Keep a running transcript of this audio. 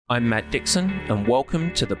I'm Matt Dixon, and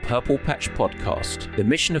welcome to the Purple Patch Podcast. The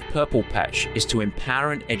mission of Purple Patch is to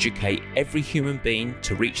empower and educate every human being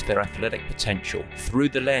to reach their athletic potential. Through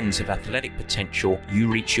the lens of athletic potential,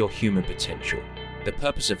 you reach your human potential. The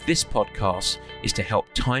purpose of this podcast is to help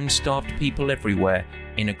time-starved people everywhere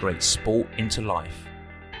integrate sport into life.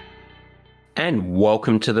 And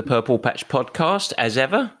welcome to the Purple Patch Podcast. As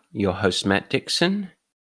ever, your host Matt Dixon.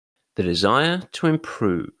 The desire to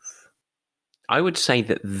improve. I would say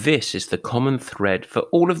that this is the common thread for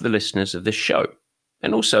all of the listeners of this show,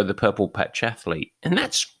 and also the Purple Patch Athlete. And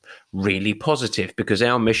that's really positive because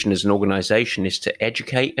our mission as an organization is to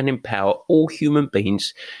educate and empower all human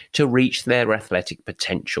beings to reach their athletic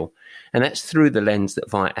potential. And that's through the lens that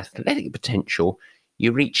via athletic potential,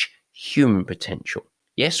 you reach human potential.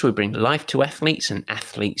 Yes, we bring life to athletes and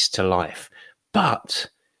athletes to life,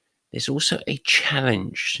 but there's also a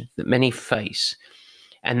challenge that many face,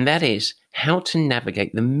 and that is how to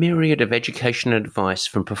navigate the myriad of education and advice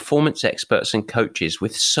from performance experts and coaches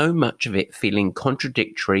with so much of it feeling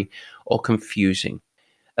contradictory or confusing.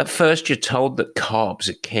 At first, you're told that carbs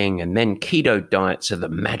are king, and then keto diets are the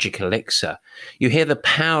magic elixir. You hear the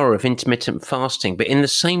power of intermittent fasting, but in the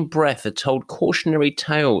same breath are told cautionary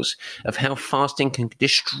tales of how fasting can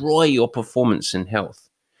destroy your performance and health.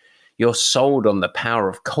 You're sold on the power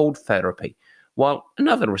of cold therapy, while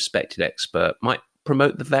another respected expert might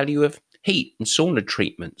promote the value of heat and sauna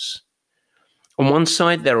treatments. On one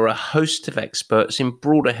side, there are a host of experts in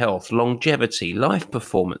broader health, longevity, life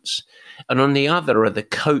performance. And on the other are the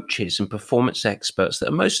coaches and performance experts that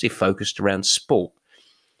are mostly focused around sport.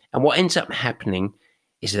 And what ends up happening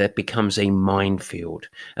is there becomes a minefield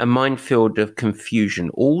of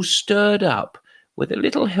confusion, all stirred up with a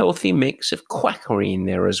little healthy mix of quackery in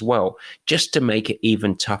there as well, just to make it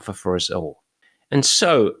even tougher for us all. And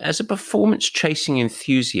so, as a performance-chasing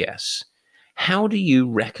enthusiast, how do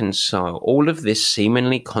you reconcile all of this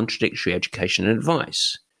seemingly contradictory education and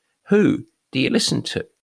advice? Who do you listen to?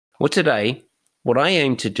 Well, today, what I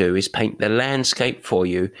aim to do is paint the landscape for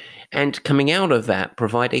you, and coming out of that,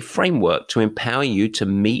 provide a framework to empower you to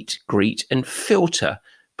meet, greet, and filter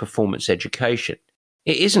performance education.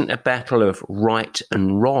 It isn't a battle of right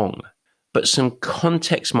and wrong, but some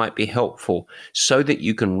context might be helpful so that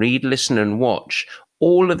you can read, listen, and watch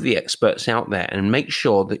all of the experts out there and make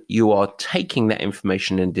sure that you are taking that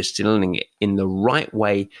information and distilling it in the right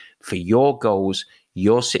way for your goals,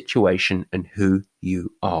 your situation, and who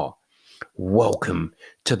you are. Welcome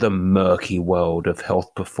to the murky world of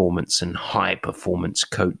health performance and high performance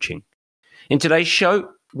coaching. In today's show,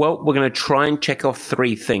 well, we're going to try and check off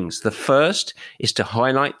three things. The first is to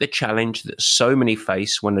highlight the challenge that so many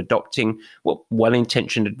face when adopting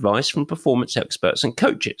well-intentioned advice from performance experts and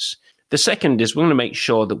coaches. The second is we're going to make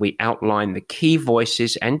sure that we outline the key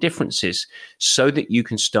voices and differences so that you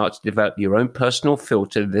can start to develop your own personal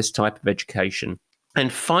filter of this type of education.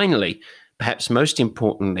 And finally, perhaps most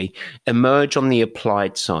importantly, emerge on the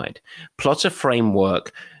applied side. Plot a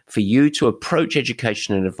framework for you to approach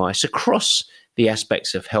education and advice across the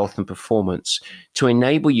aspects of health and performance to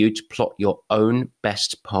enable you to plot your own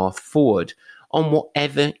best path forward on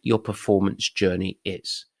whatever your performance journey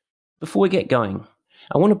is. Before we get going,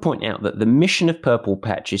 I want to point out that the mission of Purple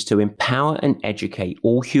Patch is to empower and educate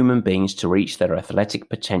all human beings to reach their athletic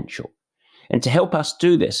potential. And to help us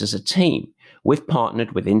do this as a team, we've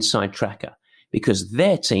partnered with Inside Tracker because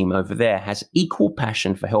their team over there has equal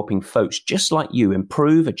passion for helping folks just like you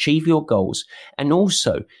improve, achieve your goals, and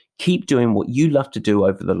also keep doing what you love to do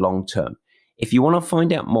over the long term. If you want to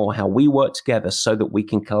find out more how we work together so that we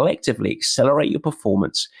can collectively accelerate your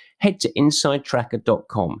performance, head to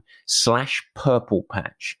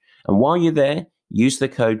insidetracker.com/purplepatch. And while you're there, use the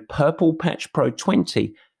code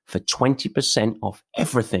PurplePatchPro20 for 20% off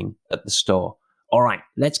everything at the store. All right,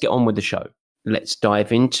 let's get on with the show. Let's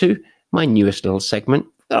dive into my newest little segment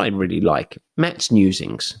that I really like, Matt's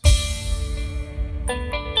Musings.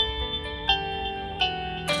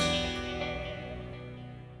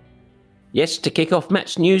 Yes, to kick off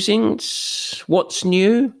Matt's Musings, what's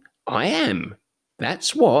new? I am.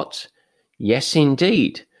 That's what. Yes,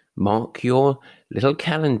 indeed. Mark your little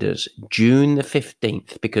calendars, June the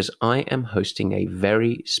 15th, because I am hosting a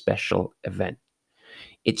very special event.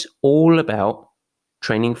 It's all about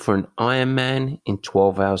training for an Ironman in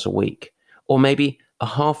 12 hours a week, or maybe a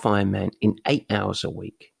half Ironman in 8 hours a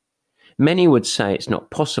week. Many would say it's not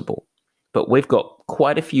possible, but we've got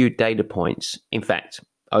quite a few data points. In fact,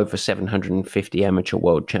 over 750 amateur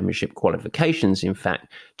world championship qualifications, in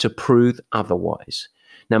fact, to prove otherwise.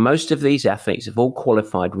 Now, most of these athletes have all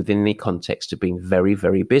qualified within the context of being very,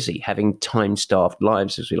 very busy, having time-starved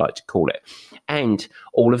lives, as we like to call it. And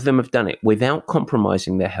all of them have done it without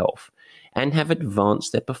compromising their health and have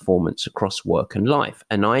advanced their performance across work and life.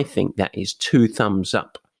 And I think that is 2 thumbs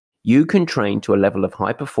up. You can train to a level of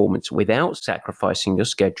high performance without sacrificing your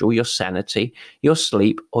schedule, your sanity, your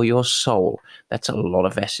sleep, or your soul. That's a lot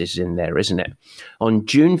of S's in there, isn't it? On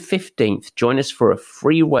June 15th, join us for a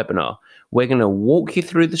free webinar. We're going to walk you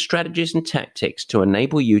through the strategies and tactics to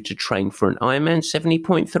enable you to train for an Ironman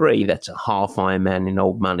 70.3, that's a half Ironman in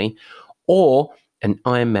old money, or an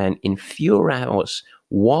Ironman in fewer hours,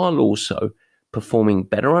 while also performing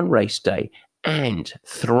better on race day and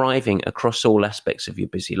thriving across all aspects of your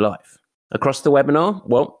busy life. Across the webinar,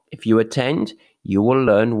 well, if you attend, you will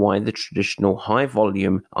learn why the traditional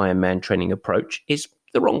high-volume Ironman training approach is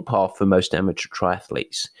the wrong path for most amateur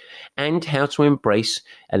triathletes, and how to embrace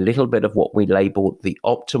a little bit of what we label the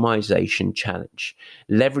optimization challenge,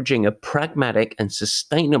 leveraging a pragmatic and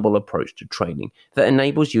sustainable approach to training that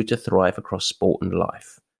enables you to thrive across sport and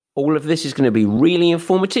life. All of this is going to be really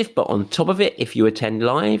informative, but on top of it, if you attend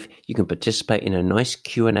live, you can participate in a nice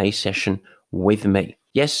Q&A session with me.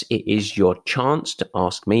 Yes, it is your chance to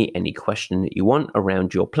ask me any question that you want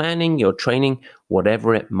around your planning, your training,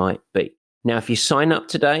 whatever it might be. Now, if you sign up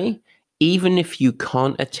today, even if you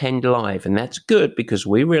can't attend live, and that's good because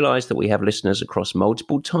we realize that we have listeners across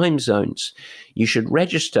multiple time zones, you should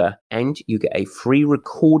register and you get a free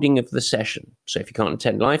recording of the session. So if you can't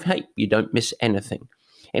attend live, hey, you don't miss anything.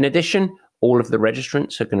 In addition, all of the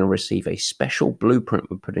registrants are going to receive a special blueprint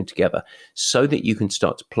we're putting together so that you can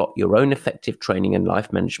start to plot your own effective training and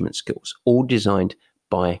life management skills, all designed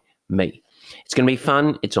by me. It's going to be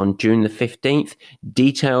fun. It's on June the 15th.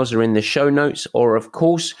 Details are in the show notes, or of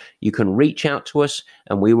course, you can reach out to us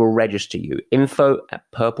and we will register you.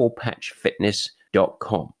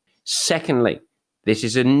 info@purplepatchfitness.com. Secondly, this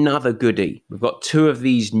is another goodie. We've got 2 of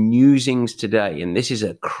these newsings today, and this is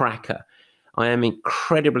a cracker. I am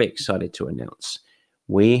incredibly excited to announce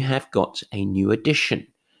we have got a new addition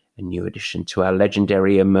to our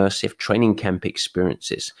legendary immersive training camp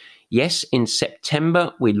experiences. Yes, in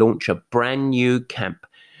September, we launch a brand new camp.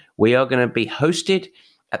 We are going to be hosted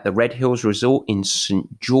at the Red Hills Resort in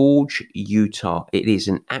St. George, Utah. It is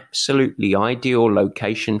an absolutely ideal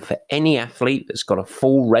location for any athlete that's got a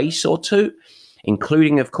full race or 2,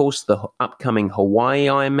 including, of course, the upcoming Hawaii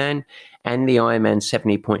Ironman and the Ironman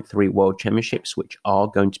 70.3 World Championships, which are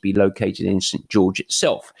going to be located in St. George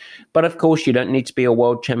itself. But of course, you don't need to be a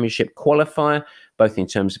World Championship qualifier, both in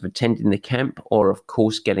terms of attending the camp or, of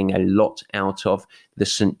course, getting a lot out of the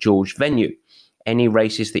St. George venue. Any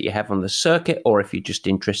races that you have on the circuit, or if you're just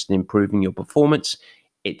interested in improving your performance,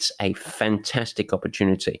 it's a fantastic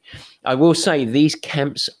opportunity. I will say these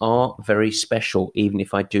camps are very special, even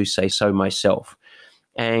if I do say so myself.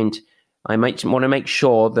 And I want to make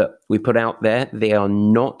sure that we put out there, they are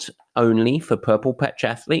not only for Purple Patch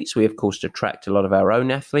athletes. We, of course, attract a lot of our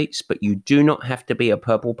own athletes, but you do not have to be a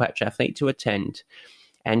Purple Patch athlete to attend.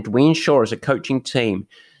 And we ensure as a coaching team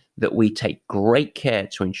that we take great care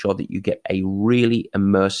to ensure that you get a really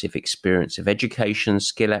immersive experience of education,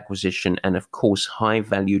 skill acquisition, and, of course,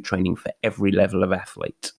 high-value training for every level of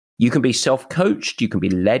athlete. You can be self-coached, you can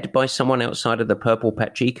be led by someone outside of the Purple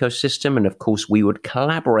Patch ecosystem, and of course we would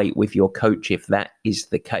collaborate with your coach if that is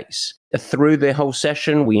the case. Through the whole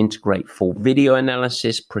session, we integrate full video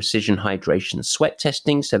analysis, precision hydration sweat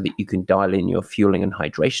testing so that you can dial in your fueling and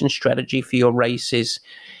hydration strategy for your races,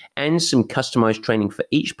 and some customized training for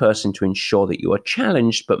each person to ensure that you are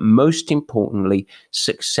challenged, but most importantly,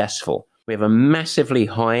 successful. We have a massively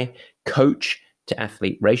high coach to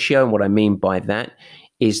athlete ratio, and what I mean by that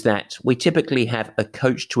is that we typically have a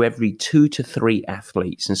coach to every 2 to 3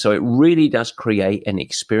 athletes. And so it really does create an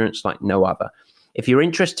experience like no other. If you're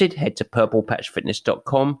interested, head to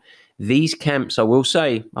purplepatchfitness.com. These camps, I will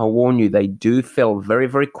say, I'll warn you, they do fill very,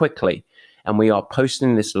 very quickly. And we are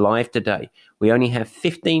posting this live today. We only have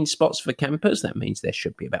 15 spots for campers. That means there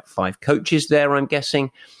should be about 5 coaches there, I'm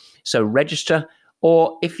guessing. So register.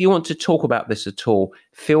 Or if you want to talk about this at all,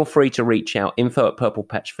 feel free to reach out,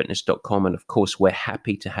 info@purplepatchfitness.com. And of course, we're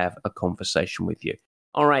happy to have a conversation with you.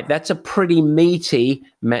 All right, that's a pretty meaty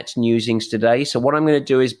Matt Newsings today. So what I'm going to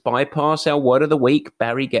do is bypass our word of the week.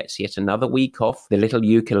 Barry gets yet another week off, the little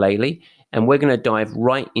ukulele, and we're going to dive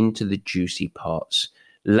right into the juicy parts.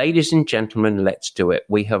 Ladies and gentlemen, let's do it.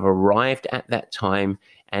 We have arrived at that time,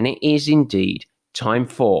 and it is indeed time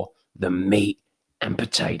for the meat and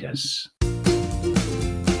potatoes.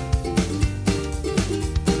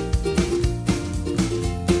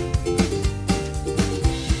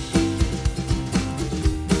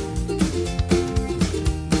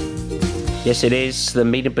 Yes, it is the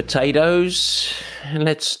meat and potatoes. And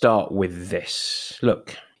let's start with this.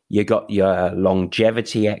 Look, you got your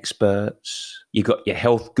longevity experts, you got your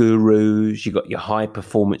health gurus, you got your high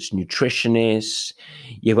performance nutritionists,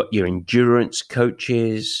 you got your endurance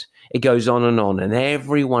coaches. It goes on, and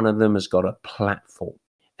every one of them has got a platform,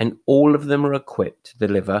 and all of them are equipped to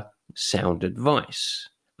deliver sound advice.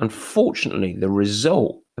 Unfortunately, the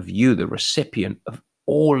result of you, the recipient of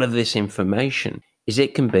all of this information, is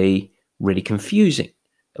it can be really confusing.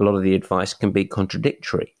 A lot of the advice can be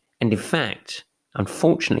contradictory. And in fact,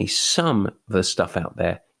 unfortunately, some of the stuff out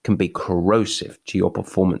there can be corrosive to your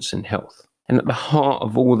performance and health. And at the heart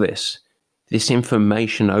of all this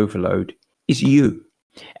information overload is you.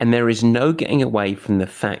 And there is no getting away from the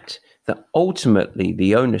fact that ultimately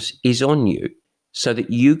the onus is on you, so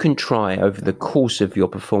that you can try over the course of your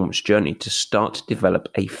performance journey to start to develop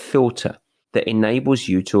a filter that enables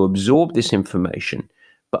you to absorb this information,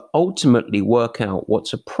 but ultimately work out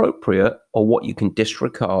what's appropriate or what you can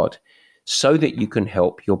disregard so that you can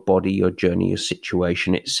help your body, your journey, your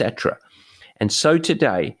situation, etc. And so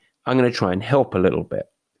today, I'm going to try and help a little bit.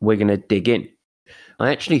 We're going to dig in.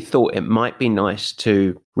 I actually thought it might be nice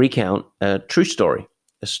to recount a true story,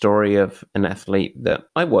 a story of an athlete that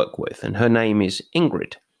I work with, and her name is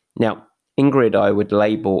Ingrid. Now, Ingrid, I would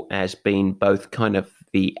label as being both kind of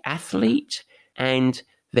the athlete and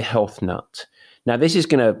the health nut. Now, this is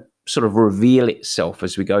going to sort of reveal itself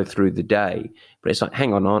as we go through the day, but it's like,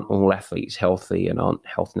 hang on, aren't all athletes healthy, and aren't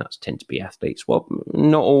health nuts tend to be athletes? Well,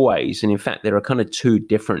 not always. And in fact, there are kind of two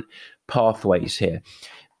different pathways here.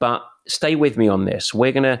 But stay with me on this.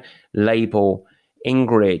 We're going to label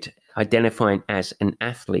Ingrid identifying as an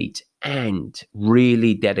athlete and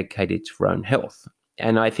really dedicated to her own health.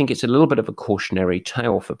 And I think it's a little bit of a cautionary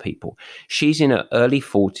tale for people. She's in her early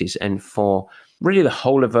 40s, and for really the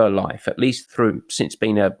whole of her life, at least since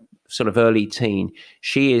being a sort of early teen,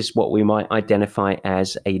 she is what we might identify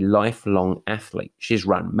as a lifelong athlete. She's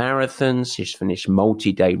run marathons. She's finished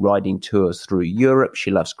multi-day riding tours through Europe. She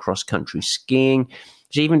loves cross-country skiing.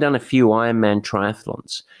 She's even done a few Ironman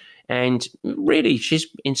triathlons. And really, she's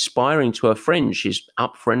inspiring to her friends. She's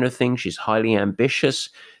up for anything. She's highly ambitious.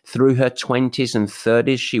 Through her 20s and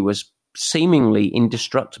 30s, she was seemingly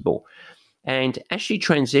indestructible. And as she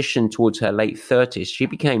transitioned towards her late 30s, she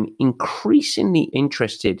became increasingly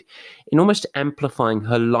interested in almost amplifying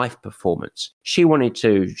her life performance. She wanted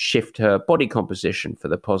to shift her body composition for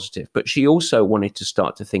the positive, but she also wanted to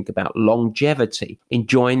start to think about longevity,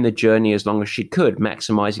 enjoying the journey as long as she could,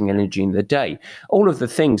 maximizing energy in the day, all of the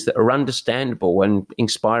things that are understandable and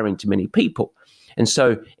inspiring to many people. And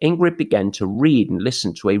so Ingrid began to read and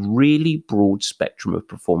listen to a really broad spectrum of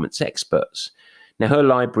performance experts. Now, her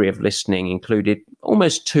library of listening included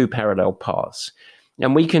almost two parallel paths,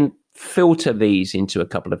 and we can filter these into a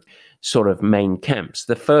couple of sort of main camps.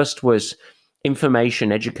 The first was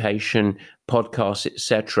information, education, podcasts,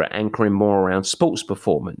 etc., anchoring more around sports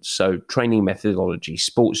performance, so training methodology,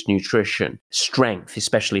 sports nutrition, strength,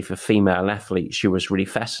 especially for female athletes. She was really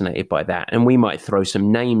fascinated by that. And we might throw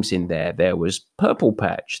some names in there. There was Purple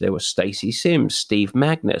Patch, there was Stacey Sims, Steve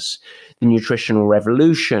Magnus, the Nutritional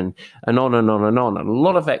Revolution, and on and on and on. And a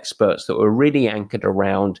lot of experts that were really anchored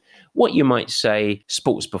around what you might say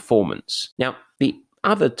sports performance. Now, the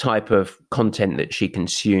other type of content that she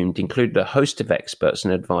consumed included a host of experts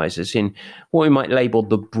and advisors in what we might label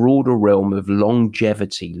the broader realm of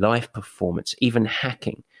longevity, life performance, even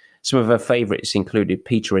hacking. Some of her favorites included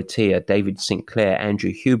Peter Attia, David Sinclair,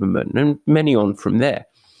 Andrew Huberman, and many on from there.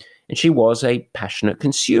 And she was a passionate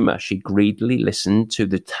consumer. She greedily listened to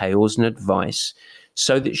the tales and advice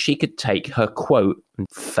so that she could take her quote and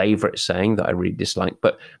favorite saying that I really dislike,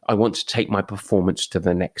 but I want to take my performance to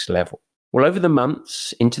the next level. Well, over the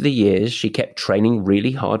months, into the years, she kept training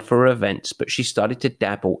really hard for her events, but she started to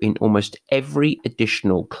dabble in almost every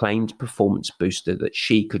additional claimed performance booster that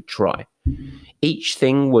she could try. Each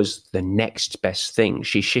thing was the next best thing.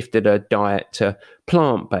 She shifted her diet to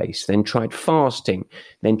plant-based, then tried fasting,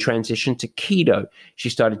 then transitioned to keto.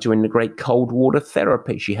 She started to integrate cold water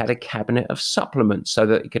therapy. She had a cabinet of supplements so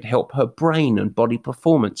that it could help her brain and body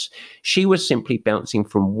performance. She was simply bouncing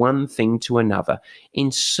from one thing to another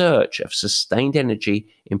in search of sustained energy,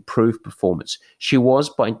 improved performance. She was,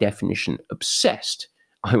 by definition, obsessed.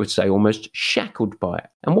 I would say almost shackled by it.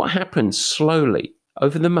 And what happened slowly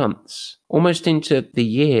over the months, almost into the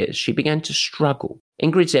years, she began to struggle.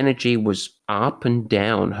 Ingrid's energy was up and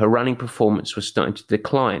down. Her running performance was starting to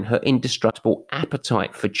decline. Her indestructible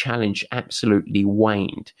appetite for challenge absolutely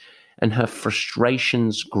waned, and her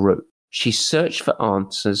frustrations grew. She searched for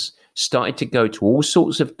answers, started to go to all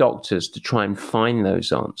sorts of doctors to try and find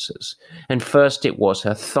those answers. And first it was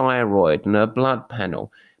her thyroid and her blood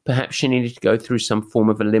panel. Perhaps she needed to go through some form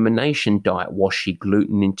of elimination diet. Was she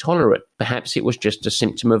gluten intolerant? Perhaps it was just a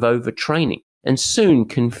symptom of overtraining. And soon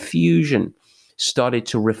confusion started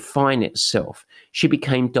to refine itself. She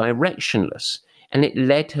became directionless, and it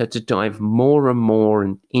led her to dive more and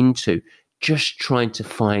more into just trying to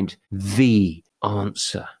find the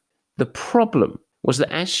answer. The problem was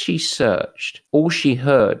that as she searched, all she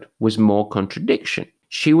heard was more contradiction.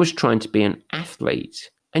 She was trying to be an athlete,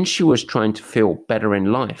 and she was trying to feel better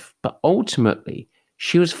in life, but ultimately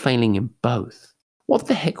she was failing in both. What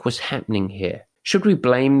the heck was happening here? Should we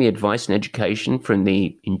blame the advice and education from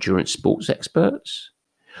the endurance sports experts?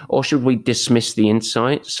 Or should we dismiss the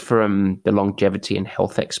insights from the longevity and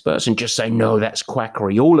health experts and just say, no, that's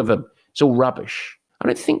quackery, all of them, it's all rubbish? I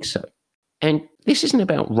don't think so. And this isn't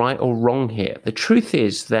about right or wrong here. The truth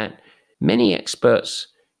is that many experts'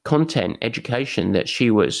 content, education that she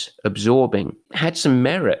was absorbing had some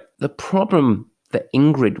merit. The problem that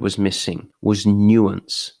Ingrid was missing was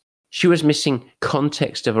nuance. She was missing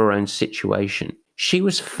context of her own situation. She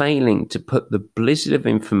was failing to put the blizzard of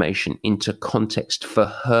information into context for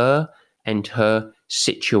her and her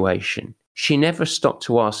situation. She never stopped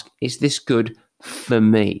to ask, is this good for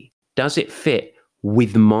me? Does it fit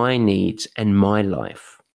with my needs and my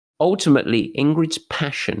life? Ultimately, Ingrid's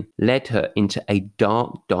passion led her into a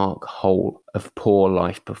dark, dark hole of poor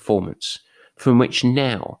life performance, from which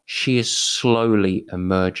now she is slowly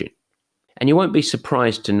emerging. And you won't be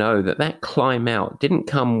surprised to know that that climb out didn't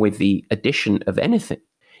come with the addition of anything.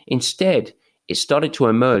 Instead, it started to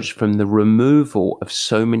emerge from the removal of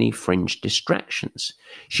so many fringe distractions.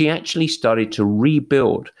 She actually started to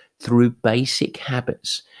rebuild through basic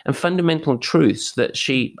habits and fundamental truths that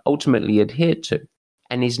she ultimately adhered to,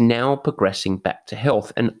 and is now progressing back to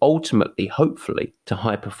health and ultimately, hopefully, to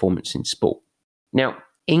high performance in sport. Now,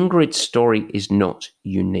 Ingrid's story is not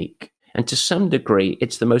unique. And to some degree,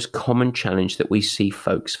 it's the most common challenge that we see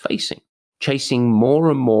folks facing, chasing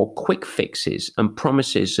more and more quick fixes and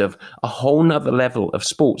promises of a whole nother level of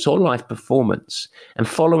sports or life performance, and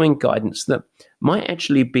following guidance that might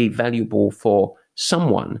actually be valuable for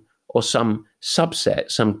someone or some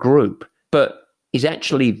subset, some group, but is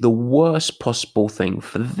actually the worst possible thing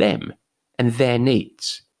for them and their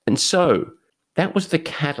needs. And so that was the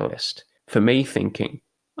catalyst for me thinking,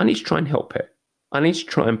 I need to try and help her. I need to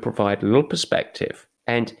try and provide a little perspective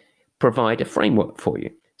and provide a framework for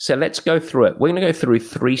you. So let's go through it. We're going to go through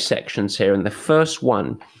 3 sections here. And the first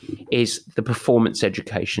one is the Performance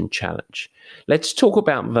Education Challenge. Let's talk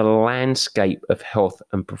about the landscape of health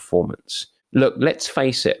and performance. Look, let's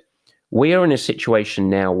face it. We are in a situation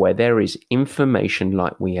now where there is information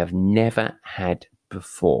like we have never had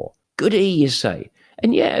before. Goody, you say.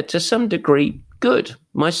 And yeah, to some degree, good.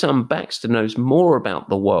 My son Baxter knows more about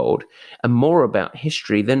the world and more about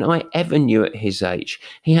history than I ever knew at his age.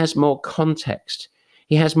 He has more context.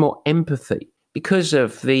 He has more empathy because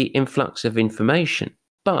of the influx of information.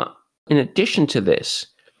 But in addition to this,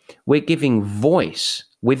 we're giving voice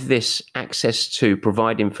with this access to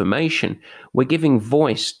provide information. We're giving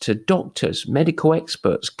voice to doctors, medical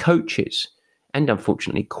experts, coaches, and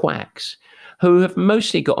unfortunately quacks, who have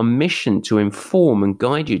mostly got a mission to inform and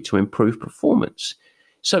guide you to improve performance.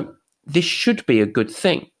 So this should be a good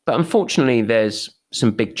thing. But unfortunately, there's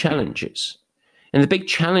some big challenges. And the big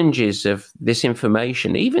challenges of this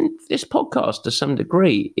information, even this podcast to some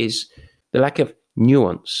degree, is the lack of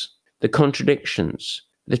nuance, the contradictions,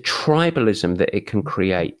 the tribalism that it can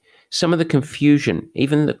create, some of the confusion,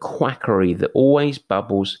 even the quackery that always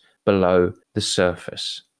bubbles below the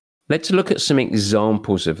surface. Let's look at some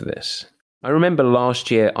examples of this. I remember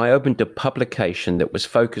last year I opened a publication that was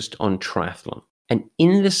focused on triathlon. And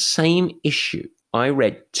in the same issue, I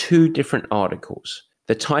read 2 different articles.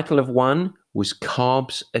 The title of one was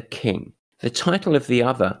Carbs Are King. The title of the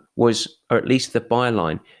other was, or at least the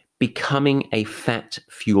byline, Becoming a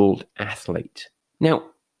Fat-Fueled Athlete. Now,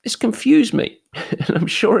 this confused me, and I'm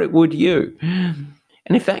sure it would you. And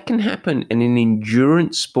if that can happen in an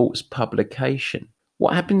endurance sports publication,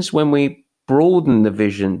 what happens when we broaden the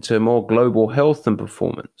vision to more global health and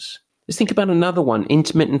performance? Let's think about another one,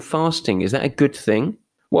 intermittent fasting. Is that a good thing?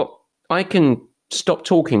 Well, I can stop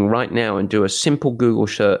talking right now and do a simple Google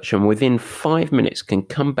search, and within 5 minutes can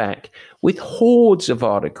come back with hordes of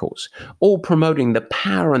articles, all promoting the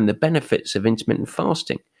power and the benefits of intermittent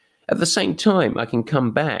fasting. At the same time, I can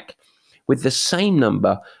come back with the same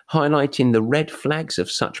number highlighting the red flags of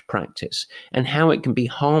such practice and how it can be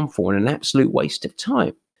harmful and an absolute waste of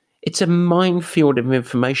time. It's a minefield of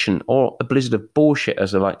information, or a blizzard of bullshit,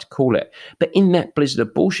 as I like to call it. But in that blizzard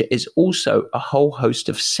of bullshit is also a whole host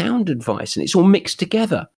of sound advice, and it's all mixed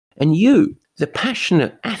together. And you, the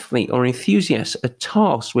passionate athlete or enthusiast, are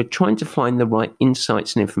tasked with trying to find the right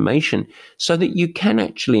insights and information so that you can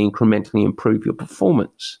actually incrementally improve your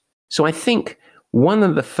performance. So I think one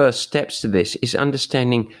of the first steps to this is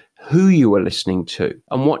understanding who you are listening to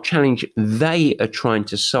and what challenge they are trying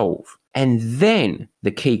to solve. And then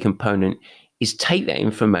the key component is take that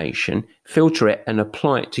information, filter it, and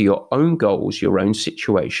apply it to your own goals, your own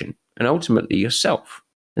situation, and ultimately yourself.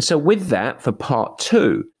 And so with that, for part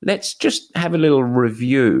 2, let's just have a little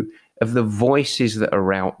review of the voices that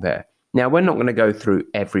are out there. Now, we're not going to go through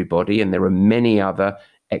everybody, and there are many other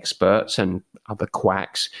experts and other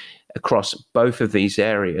quacks across both of these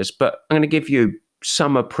areas, but I'm going to give you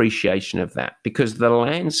some appreciation of that, because the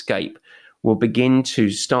landscape will begin to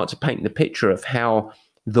start to paint the picture of how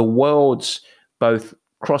the worlds both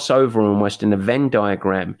cross over almost in a Venn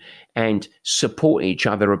diagram and support each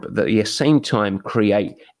other, but at the same time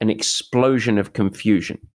create an explosion of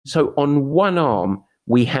confusion. So on one arm,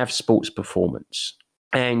 we have sports performance.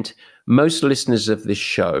 And most listeners of this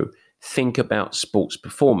show think about sports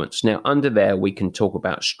performance. Now, under there, we can talk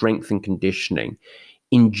about strength and conditioning,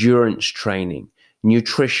 endurance training,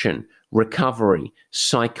 nutrition, recovery,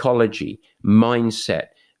 psychology, mindset,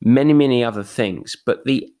 many other things. But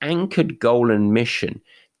the anchored goal and mission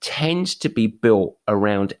tends to be built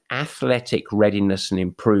around athletic readiness and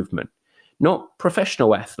improvement. Not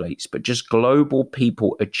professional athletes, but just global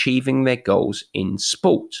people achieving their goals in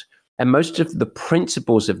sport. And most of the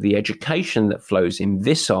principles of the education that flows in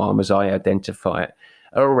this arm, as I identify it,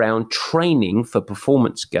 are around training for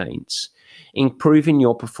performance gains, improving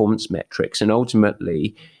your performance metrics, and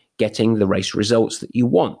ultimately getting the race results that you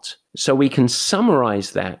want. So we can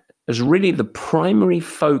summarize that as really the primary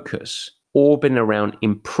focus orbiting around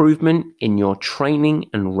improvement in your training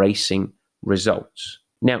and racing results.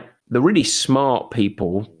 Now, the really smart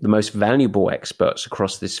people, the most valuable experts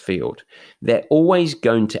across this field, they're always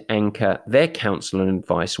going to anchor their counsel and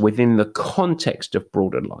advice within the context of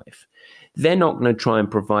broader life. They're not going to try and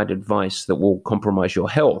provide advice that will compromise your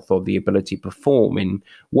health or the ability to perform in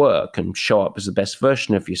work and show up as the best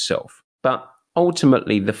version of yourself. But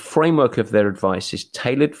ultimately, the framework of their advice is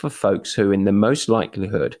tailored for folks who, in the most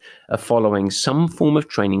likelihood, are following some form of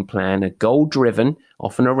training plan, are goal-driven,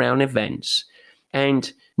 often around events,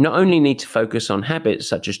 and not only need to focus on habits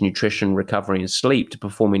such as nutrition, recovery, and sleep to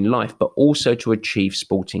perform in life, but also to achieve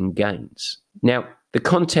sporting gains. Now, the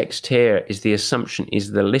context here is the assumption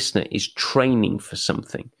is the listener is training for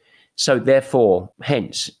something. So therefore,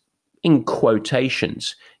 hence, in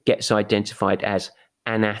quotations, gets identified as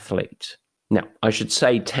an athlete. Now, I should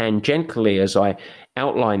say tangentially as I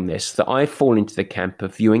outline this, that I fall into the camp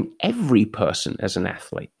of viewing every person as an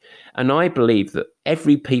athlete. And I believe that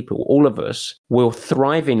every people, all of us, will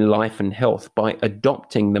thrive in life and health by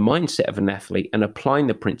adopting the mindset of an athlete and applying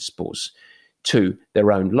the principles to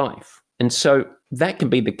their own life. And so that can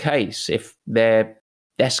be the case if they're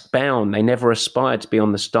desk bound, they never aspire to be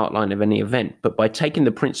on the start line of any event. But by taking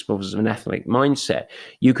the principles of an athletic mindset,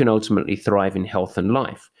 you can ultimately thrive in health and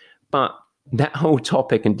life. But that whole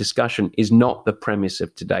topic and discussion is not the premise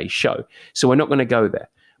of today's show. So we're not going to go there.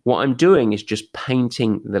 What I'm doing is just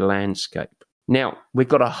painting the landscape. Now, we've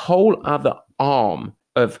got a whole other arm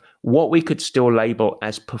of what we could still label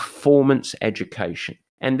as performance education.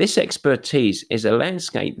 And this expertise is a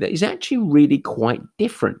landscape that is actually really quite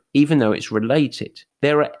different, even though it's related.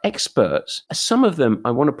 There are experts, some of them,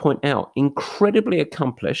 I want to point out, incredibly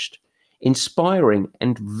accomplished, inspiring,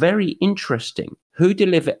 and very interesting, who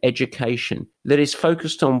deliver education that is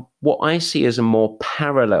focused on what I see as a more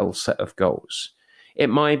parallel set of goals. It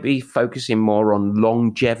might be focusing more on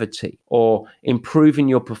longevity or improving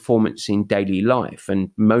your performance in daily life, and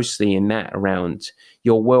mostly in that around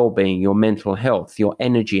your well-being, your mental health, your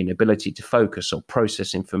energy and ability to focus or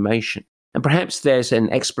process information. And perhaps there's an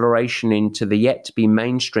exploration into the yet to be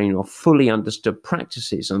mainstream or fully understood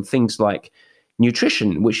practices on things like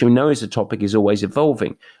nutrition, which we know as a topic is always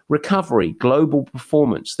evolving, recovery, global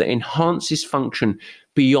performance that enhances function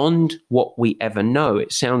beyond what we ever know.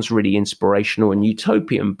 It sounds really inspirational and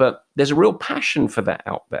utopian, but there's a real passion for that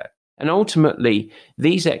out there. And ultimately,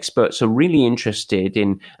 these experts are really interested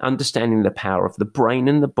in understanding the power of the brain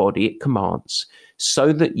and the body it commands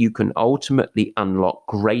so that you can ultimately unlock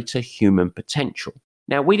greater human potential.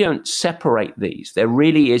 Now, we don't separate these. There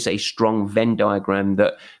really is a strong Venn diagram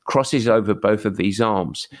that crosses over both of these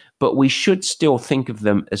arms, but we should still think of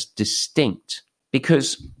them as distinct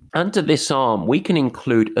because Under this arm, we can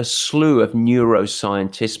include a slew of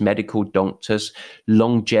neuroscientists, medical doctors,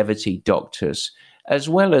 longevity doctors, as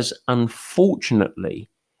well as, unfortunately,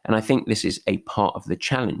 and I think this is a part of the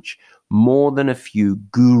challenge, more than a few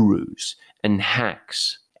gurus and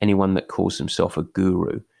hacks. Anyone that calls himself a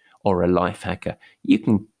guru or a life hacker, you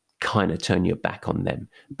can kind of turn your back on them,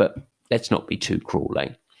 but let's not be too cruel, eh?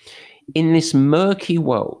 In this murky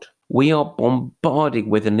world, we are bombarded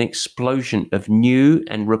with an explosion of new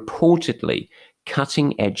and reportedly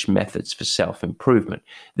cutting-edge methods for self-improvement.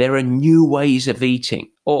 There are new ways of eating,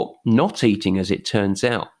 or not eating as it turns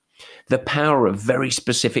out. The power of very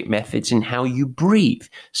specific methods in how you breathe,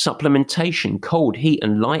 supplementation, cold, heat,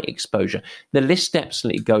 and light exposure. The list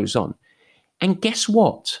absolutely goes on. And guess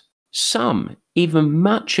what? Even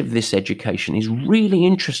much of this education is really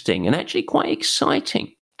interesting and actually quite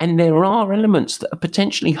exciting. And there are elements that are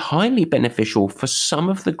potentially highly beneficial for some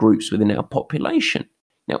of the groups within our population.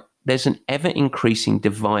 Now, there's an ever-increasing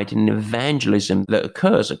divide in evangelism that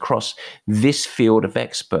occurs across this field of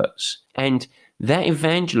experts. And that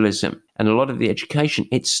evangelism and a lot of the education,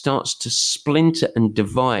 it starts to splinter and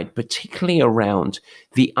divide, particularly around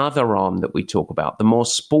the other arm that we talk about, the more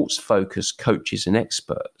sports-focused coaches and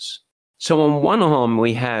experts. So on one arm,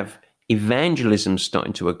 we have evangelism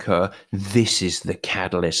starting to occur. This is the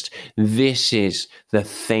catalyst. This is the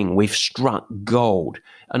thing. We've struck gold.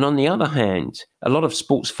 And on the other hand, a lot of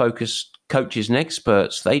sports-focused coaches and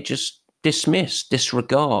experts, they just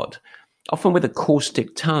disregard, often with a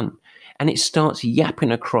caustic tongue. And it starts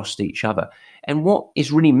yapping across each other. And what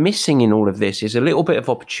is really missing in all of this is a little bit of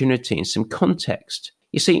opportunity and some context.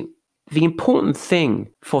 You see, the important thing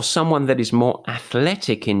for someone that is more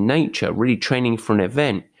athletic in nature, really training for an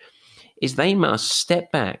event, is they must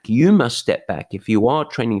step back. You must step back if you are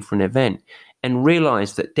training for an event and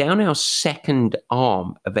realize that down our second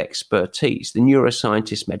arm of expertise, the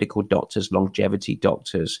neuroscientists, medical doctors, longevity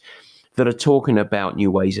doctors that are talking about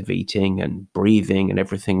new ways of eating and breathing and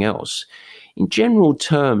everything else, in general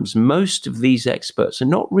terms, most of these experts are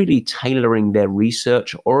not really tailoring their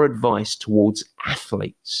research or advice towards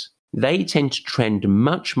athletes. They tend to trend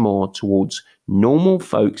much more towards normal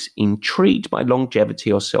folks intrigued by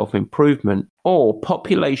longevity or self-improvement, or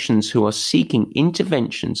populations who are seeking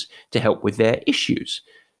interventions to help with their issues,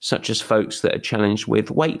 such as folks that are challenged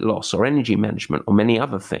with weight loss or energy management or many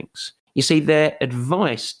other things. You see, their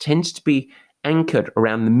advice tends to be anchored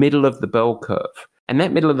around the middle of the bell curve. And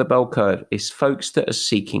that middle of the bell curve is folks that are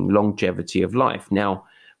seeking longevity of life. Now,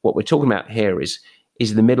 what we're talking about here is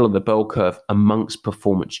the middle of the bell curve amongst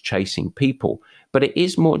performance-chasing people. But it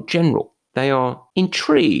is more general. They are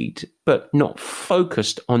intrigued, but not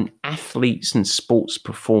focused on athletes and sports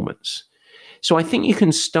performance. So I think you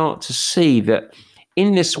can start to see that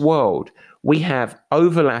in this world, we have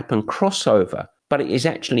overlap and crossover, but it is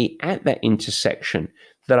actually at that intersection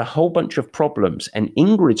that a whole bunch of problems, and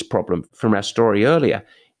Ingrid's problem from our story earlier,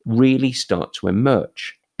 really start to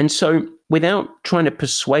emerge. And so without trying to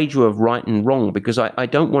persuade you of right and wrong, because I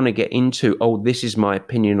don't want to get into, this is my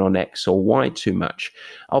opinion on X or Y too much,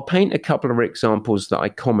 I'll paint a couple of examples that I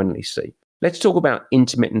commonly see. Let's talk about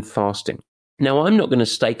intermittent fasting. Now, I'm not going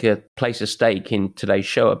to place a stake in today's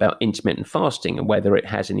show about intermittent fasting and whether it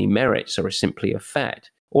has any merits or is simply a fad.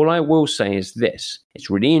 All I will say is this: it's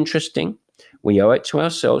really interesting. We owe it to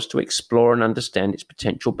ourselves to explore and understand its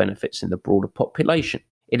potential benefits in the broader population.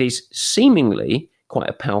 It is seemingly quite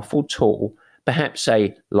a powerful tool, perhaps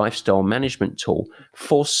a lifestyle management tool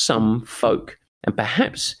for some folk. And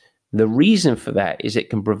perhaps the reason for that is it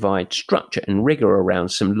can provide structure and rigor around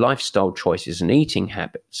some lifestyle choices and eating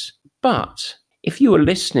habits. But if you are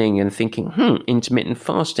listening and thinking, intermittent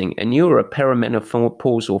fasting, and you're a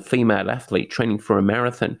perimenopausal female athlete training for a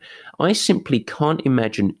marathon, I simply can't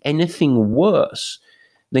imagine anything worse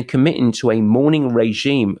than committing to a morning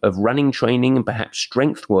regime of running training and perhaps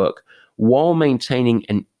strength work while maintaining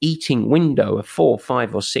an eating window of 4,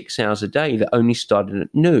 5, or 6 hours a day that only started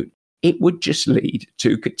at noon. It would just lead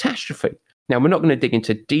to catastrophe. Now, we're not going to dig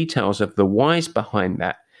into details of the whys behind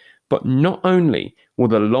that, but not only will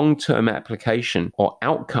the long-term application or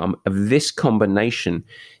outcome of this combination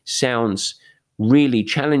sounds really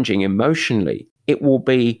challenging emotionally, it will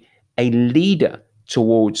be a leader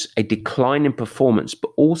towards a decline in performance,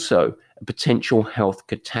 but also a potential health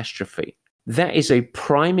catastrophe. That is a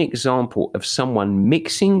prime example of someone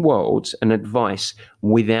mixing worlds and advice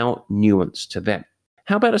without nuance to them.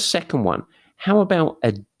 How about a second one? How about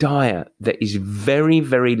a diet that is very,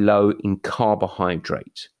 very low in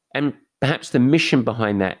carbohydrate? And perhaps the mission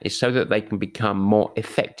behind that is so that they can become more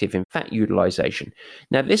effective in fat utilization.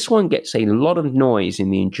 Now, this one gets a lot of noise in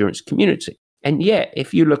the endurance community. And yet,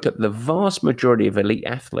 if you look at the vast majority of elite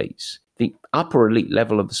athletes, the upper elite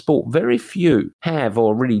level of the sport, very few have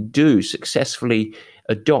or really do successfully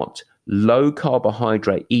adopt low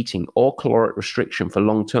carbohydrate eating or caloric restriction for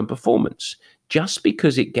long-term performance. Just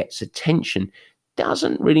because it gets attention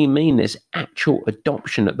doesn't really mean there's actual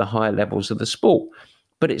adoption at the higher levels of the sport.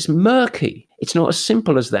 But it's murky. It's not as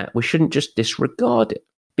simple as that. We shouldn't just disregard it,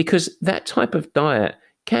 because that type of diet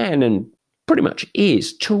can and pretty much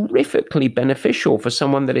is terrifically beneficial for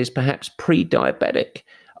someone that is perhaps pre-diabetic,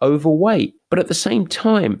 overweight. But at the same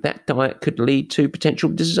time, that diet could lead to potential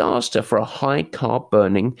disaster for a high carb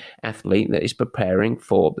burning athlete that is preparing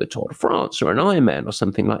for the Tour de France or an Ironman or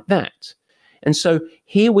something like that. And so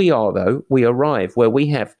here we are, though, we arrive where we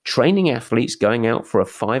have training athletes going out for a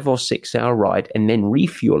 5 or 6 hour ride and then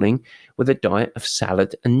refueling with a diet of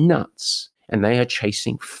salad and nuts. And they are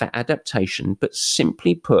chasing fat adaptation, but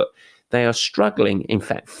simply put, they are struggling, in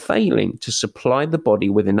fact, failing to supply the body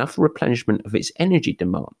with enough replenishment of its energy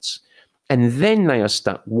demands. And then they are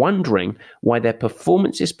stuck wondering why their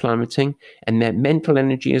performance is plummeting and their mental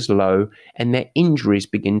energy is low and their injuries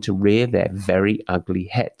begin to rear their very ugly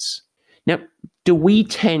heads. Now, do we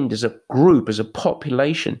tend as a group, as a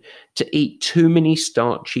population, to eat too many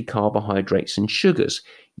starchy carbohydrates and sugars?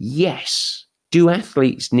 Yes. Do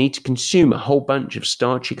athletes need to consume a whole bunch of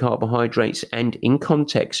starchy carbohydrates and, in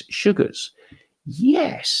context, sugars?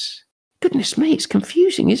 Yes. Goodness me, it's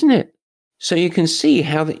confusing, isn't it? So you can see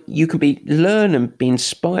how that you can learn and be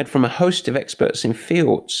inspired from a host of experts in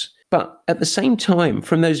fields. But at the same time,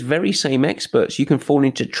 from those very same experts, you can fall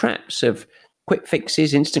into traps of quick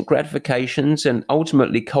fixes, instant gratifications, and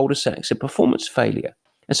ultimately cul-de-sacs of performance failure.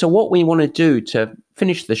 And so what we want to do to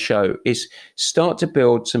finish the show is start to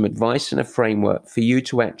build some advice and a framework for you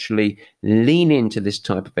to actually lean into this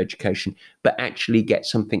type of education, but actually get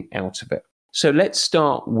something out of it. So let's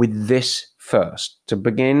start with this first. To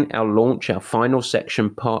begin our launch, our final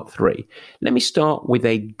section, part 3, let me start with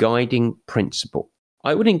a guiding principle.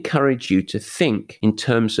 I would encourage you to think in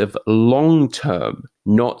terms of long-term,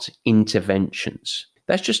 not interventions.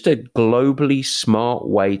 That's just a globally smart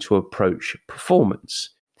way to approach performance.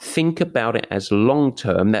 Think about it as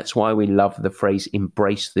long-term. That's why we love the phrase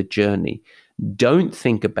embrace the journey. Don't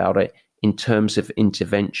think about it in terms of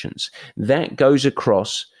interventions. That goes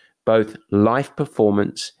across both life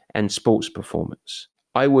performance and sports performance.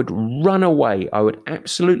 I would run away. I would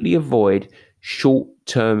absolutely avoid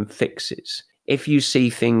short-term fixes. If you see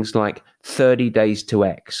things like 30 days to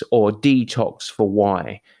X or detox for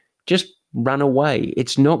Y, just run away.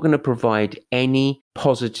 It's not going to provide any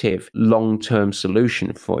positive long-term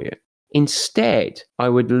solution for you. Instead, I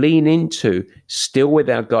would lean into, still with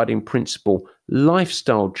our guiding principle,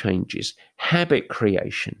 lifestyle changes, habit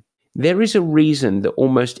creation. There is a reason that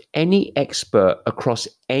almost any expert across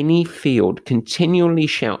any field continually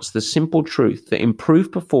shouts the simple truth that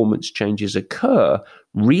improved performance changes occur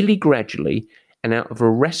really gradually and out of a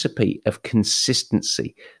recipe of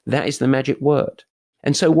consistency. That is the magic word.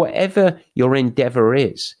 And so whatever your endeavor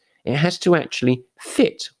is, it has to actually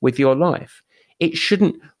fit with your life. It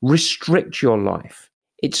shouldn't restrict your life.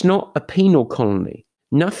 It's not a penal colony.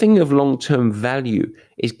 Nothing of long-term value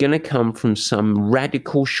is going to come from some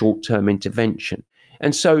radical short-term intervention.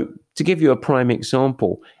 And so, to give you a prime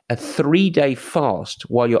example, a 3-day fast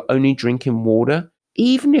while you're only drinking water,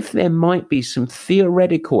 even if there might be some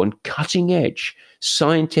theoretical and cutting-edge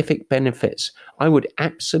scientific benefits, I would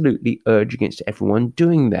absolutely urge against everyone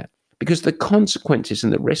doing that, because the consequences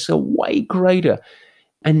and the risks are way greater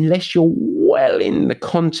unless you're well in the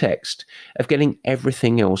context of getting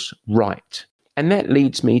everything else right. And that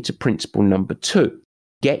leads me to principle number 2.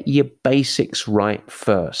 Get your basics right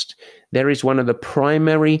first. There is one of the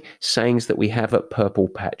primary sayings that we have at Purple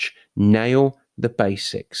Patch: nail the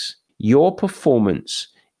basics. Your performance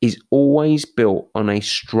is always built on a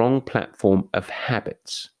strong platform of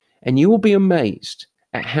habits. And you will be amazed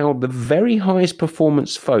at how the very highest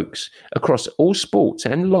performance folks across all sports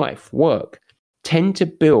and life work tend to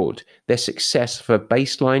build their success for a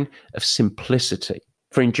baseline of simplicity.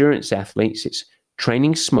 For endurance athletes, it's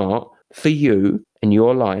training smart for you and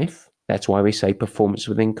your life. That's why we say performance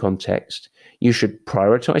within context. You should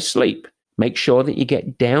prioritize sleep. Make sure that you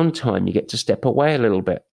get downtime. You get to step away a little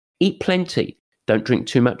bit. Eat plenty. Don't drink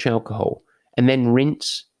too much alcohol. And then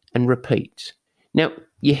rinse and repeat. Now,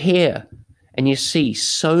 you hear and you see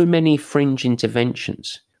so many fringe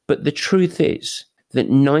interventions, but the truth is that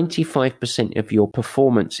 95% of your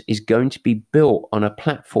performance is going to be built on a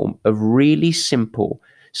platform of really simple,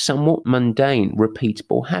 somewhat mundane,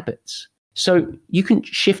 repeatable habits. So you can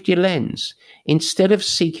shift your lens. Instead of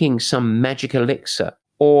seeking some magic elixir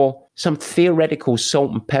or some theoretical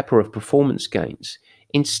salt and pepper of performance gains.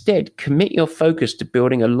 Instead, commit your focus to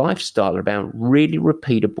building a lifestyle around really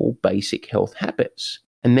repeatable basic health habits.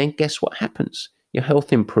 And then guess what happens? Your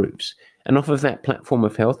health improves. And off of that platform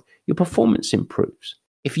of health, your performance improves.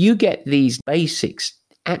 If you get these basics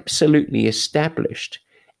absolutely established,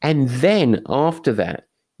 and then after that,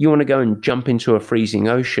 you want to go and jump into a freezing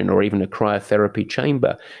ocean or even a cryotherapy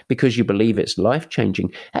chamber because you believe it's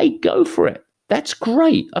life-changing, hey, go for it. That's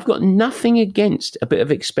great. I've got nothing against a bit of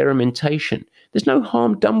experimentation. There's no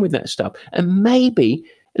harm done with that stuff. And maybe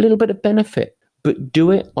a little bit of benefit, but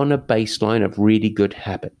do it on a baseline of really good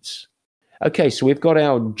habits. Okay, so we've got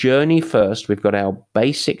our journey first. We've got our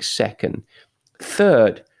basics second.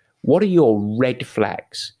 Third, what are your red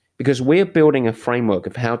flags? Because we're building a framework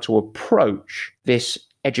of how to approach this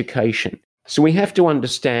education. So we have to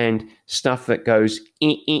understand stuff that goes,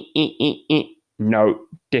 no,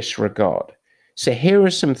 disregard. So here are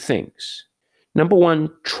some things. Number one,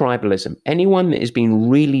 tribalism. Anyone that has been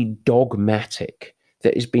really dogmatic,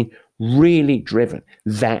 that has been really driven,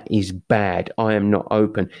 that is bad. I am not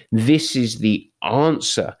open. This is the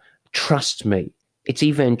answer. Trust me. It's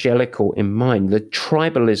evangelical in mind. The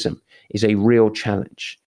tribalism is a real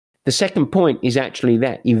challenge. The second point is actually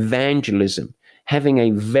that evangelism, having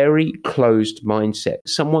a very closed mindset,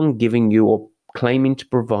 someone giving you or claiming to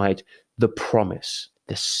provide the promise,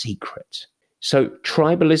 the secret. So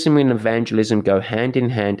tribalism and evangelism go hand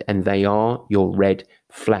in hand, and they are your red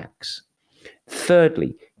flags.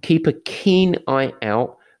 Thirdly, keep a keen eye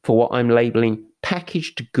out for what I'm labeling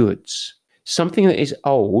packaged goods, something that is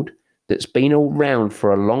old, that's been around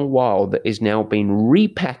for a long while, that is now being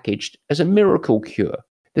repackaged as a miracle cure.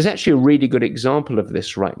 There's actually a really good example of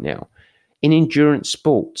this right now. In endurance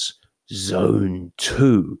sports, Zone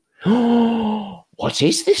 2. What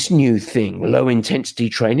is this new thing? Low intensity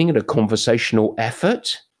training and a conversational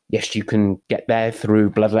effort? Yes, you can get there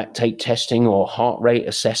through blood lactate testing or heart rate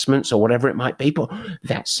assessments or whatever it might be, but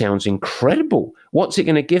that sounds incredible. What's it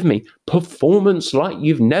going to give me? Performance like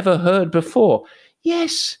you've never heard before.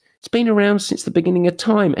 Yes, it's been around since the beginning of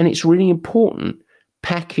time, and it's really important.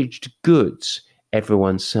 Packaged goods,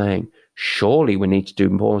 everyone's saying, surely we need to do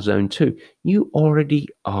more Zone 2. You already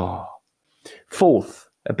are. Fourth,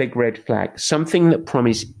 a big red flag, something that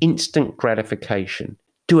promises instant gratification.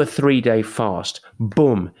 Do a 3-day fast.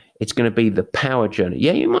 Boom, it's going to be the power journey.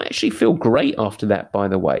 Yeah, you might actually feel great after that, by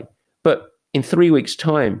the way. But in 3 weeks'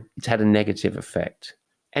 time, it's had a negative effect.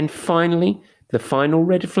 And finally, the final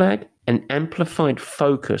red flag, an amplified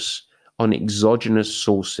focus on exogenous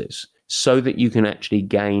sources so that you can actually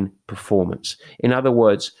gain performance. In other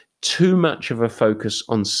words, too much of a focus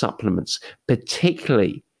on supplements,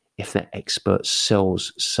 particularly if that expert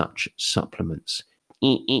sells such supplements.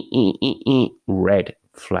 Red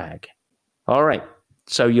flag. All right.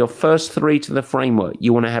 So your first 3 to the framework,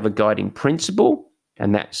 you want to have a guiding principle,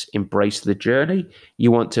 and that's embrace the journey.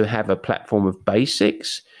 You want to have a platform of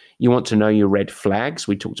basics. You want to know your red flags.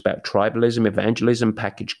 We talked about tribalism, evangelism,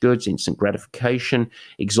 packaged goods, instant gratification,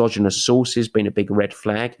 exogenous sources being a big red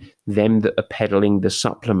flag, them that are peddling the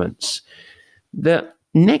supplements. The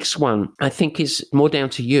next one, I think, is more down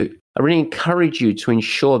to you. I really encourage you to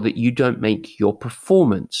ensure that you don't make your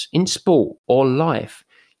performance in sport or life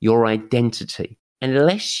your identity,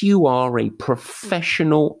 unless you are a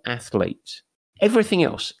professional athlete. Everything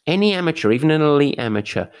else, any amateur, even an elite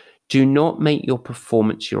amateur, do not make your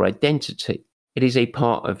performance your identity. It is a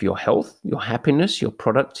part of your health, your happiness, your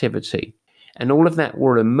productivity, and all of that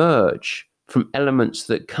will emerge from elements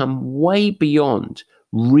that come way beyond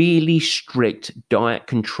really strict diet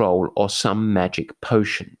control or some magic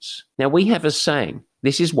potions. Now, we have a saying.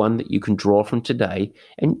 This is one that you can draw from today,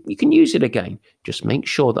 and you can use it again. Just make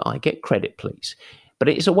sure that I get credit, please. But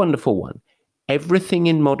it is a wonderful one. Everything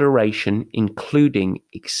in moderation, including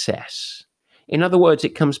excess. In other words,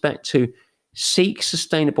 it comes back to seek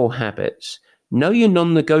sustainable habits. Know your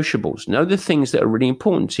non-negotiables. Know the things that are really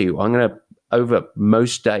important to you. I'm going to, over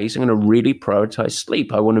most days, I'm going to really prioritize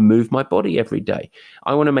sleep. I want to move my body every day.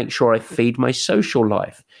 I want to make sure I feed my social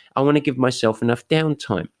life. I want to give myself enough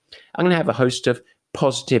downtime. I'm going to have a host of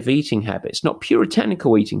positive eating habits, not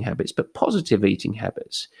puritanical eating habits, but positive eating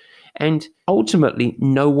habits. And ultimately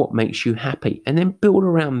know what makes you happy and then build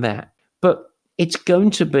around that. But it's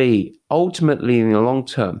going to be ultimately in the long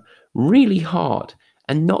term really hard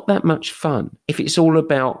and not that much fun if it's all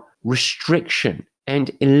about restriction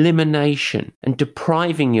and elimination and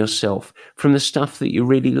depriving yourself from the stuff that you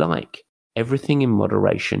really like. Everything in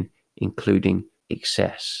moderation, including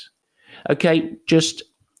excess. Okay, just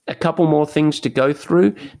a couple more things to go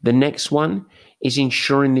through. The next one is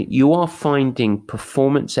ensuring that you are finding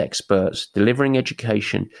performance experts delivering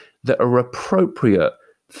education that are appropriate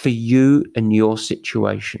for you and your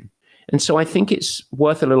situation. And so I think it's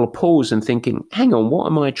worth a little pause and thinking, hang on, what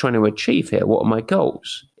am I trying to achieve here? What are my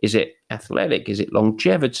goals? Is it athletic? Is it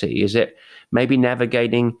longevity? Is it maybe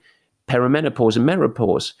navigating perimenopause and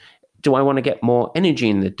menopause? Do I want to get more energy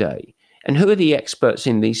in the day? And who are the experts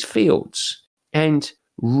in these fields? And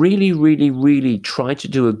really, really, really try to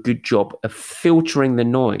do a good job of filtering the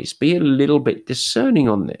noise. Be a little bit discerning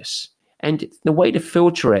on this. And the way to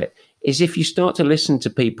filter it is if you start to listen to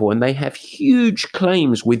people and they have huge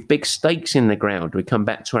claims with big stakes in the ground. We come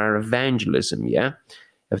back to our evangelism,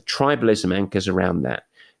 of tribalism anchors around that.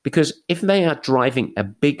 Because if they are driving a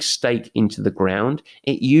big stake into the ground,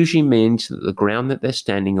 it usually means that the ground that they're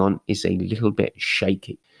standing on is a little bit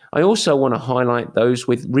shaky. I also want to highlight those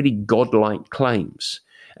with really godlike claims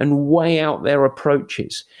and weigh out their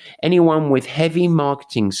approaches. Anyone with heavy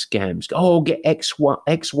marketing scams, get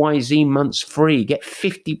XYZ months free, get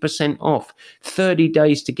 50% off, 30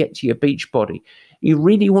 days to get to your beach body. You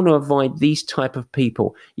really want to avoid these type of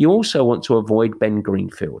people. You also want to avoid Ben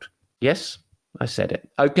Greenfield. Yes, I said it.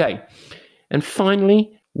 Okay. And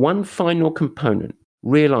finally, one final component.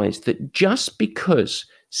 Realize that just because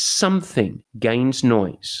something gains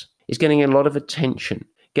noise, is getting a lot of attention,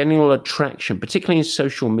 getting a lot of traction, particularly in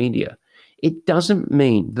social media, it doesn't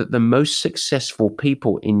mean that the most successful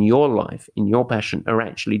people in your life, in your passion, are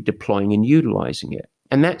actually deploying and utilizing it.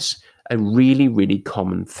 And that's a really, really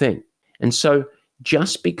common thing. And so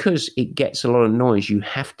just because it gets a lot of noise, you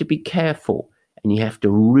have to be careful and you have to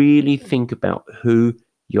really think about who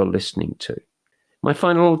you're listening to. My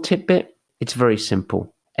final little tidbit, it's very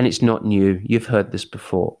simple and it's not new. You've heard this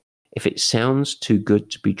before. If it sounds too good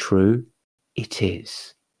to be true, it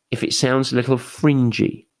is. If it sounds a little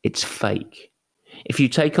fringy, it's fake. If you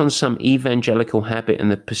take on some evangelical habit in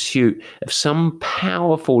the pursuit of some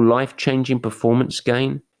powerful life-changing performance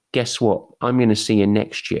gain, guess what? I'm going to see you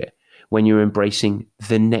next year when you're embracing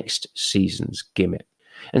the next season's gimmick.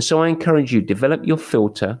 And so I encourage you, develop your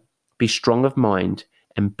filter, be strong of mind,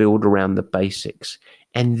 and build around the basics.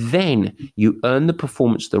 And then you earn the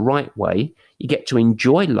performance the right way. You get to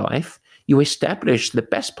enjoy life. You establish the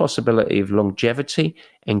best possibility of longevity.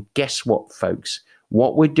 And guess what, folks?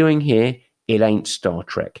 What we're doing here, it ain't Star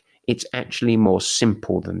Trek. It's actually more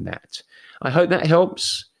simple than that. I hope that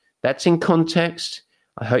helps. That's in context.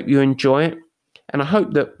 I hope you enjoy it. And I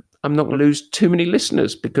hope that I'm not going to lose too many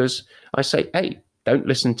listeners because I say, hey, don't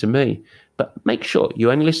listen to me. But make sure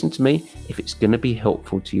you only listen to me if it's going to be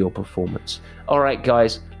helpful to your performance. All right,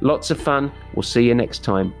 guys, lots of fun. We'll see you next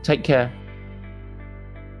time. Take care.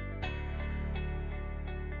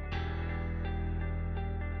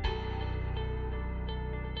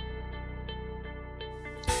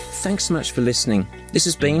 Thanks so much for listening. This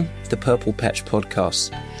has been the Purple Patch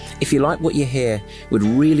Podcast. If you like what you hear, we'd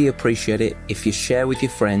really appreciate it if you share with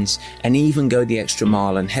your friends and even go the extra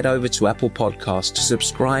mile and head over to Apple Podcasts to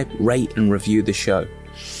subscribe, rate and review the show.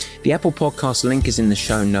 The Apple Podcast link is in the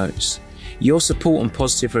show notes. Your support and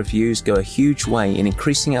positive reviews go a huge way in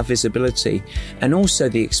increasing our visibility and also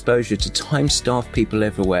the exposure to time-starved people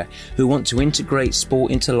everywhere who want to integrate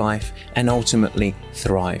sport into life and ultimately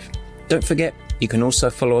thrive. Don't forget, you can also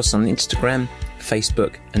follow us on Instagram,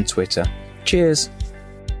 Facebook and Twitter. Cheers!